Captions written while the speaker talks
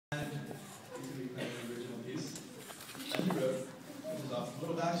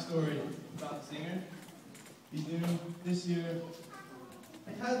backstory about the singer. He's new this year.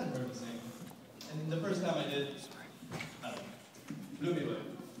 I hadn't heard him sing. And the first time I did, blew me away.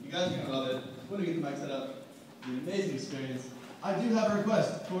 You guys are going to love it. When we get the mic set up, it's an amazing experience. I do have a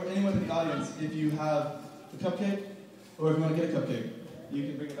request for anyone in the audience. If you have a cupcake, or if you want to get a cupcake, you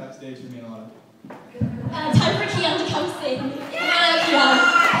can bring it backstage for me and Alana. Time for Kian to come sing. Kian.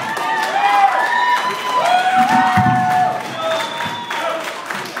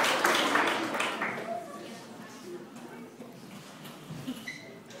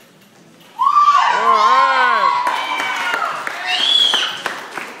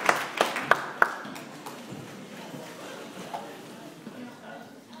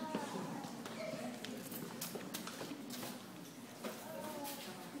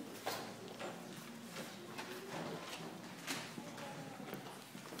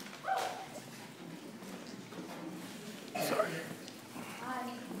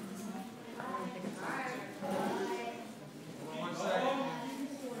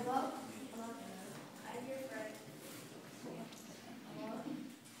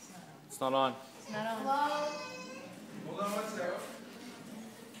 It's not on. It's not on. Hello? Hold on one second.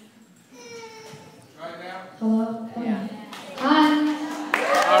 Right now? Hello? Yeah. Hi.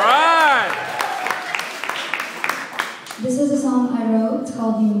 All right. This is a song I wrote. It's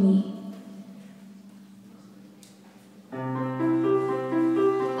called You and Me.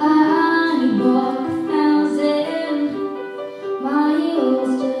 I walk 1,000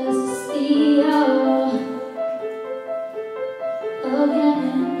 miles just to see you again.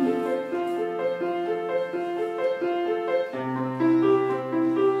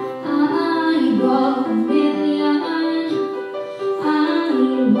 I walk 1,000,000. I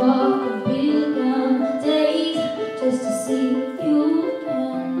walk 1,000,000,000 days just to see you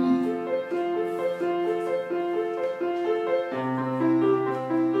again.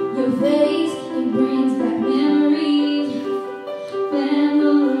 Your face, it brings back memories,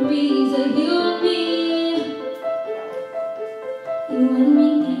 memories of you and me, you and me.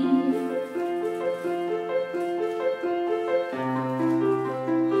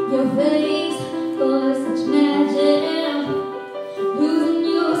 Your face was such magic, losing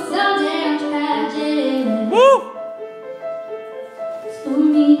you was so damn tragic. Woo! So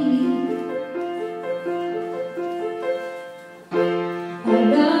me, I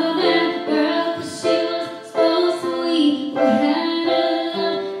love that girl 'cause she was so sweet. We had a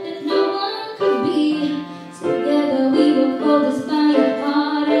love that no one could beat. Together we were cold as fire,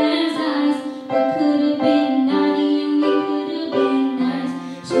 hard as ice. We could have been naughty and we could have been nice.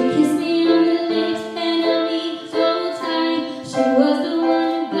 She kissed me on the lips and held me so tight. She was the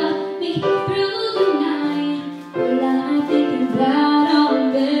one who got me through the night. Well, I'm thinking about all the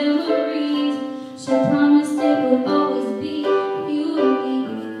memories. She promised it would always be you and me.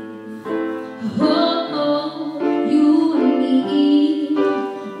 Oh, oh, you and me.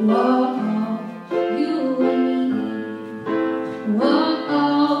 Whoa, oh, you and me. Whoa,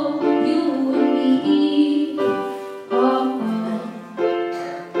 oh, you and me. Oh, oh.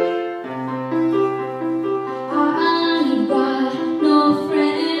 I got no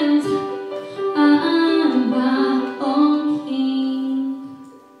friends. I'm my own king,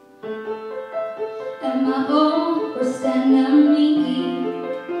 and my own worst enemy.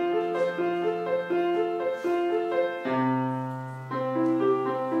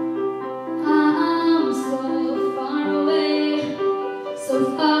 I'm so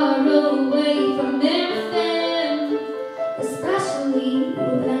far away from everything, especially you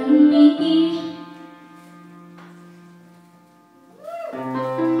and me.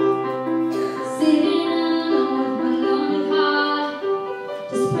 Sitting alone with my lonely heart,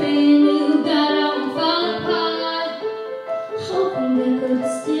 just praying to God I won't fall apart, hoping there could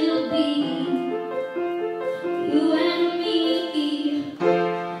still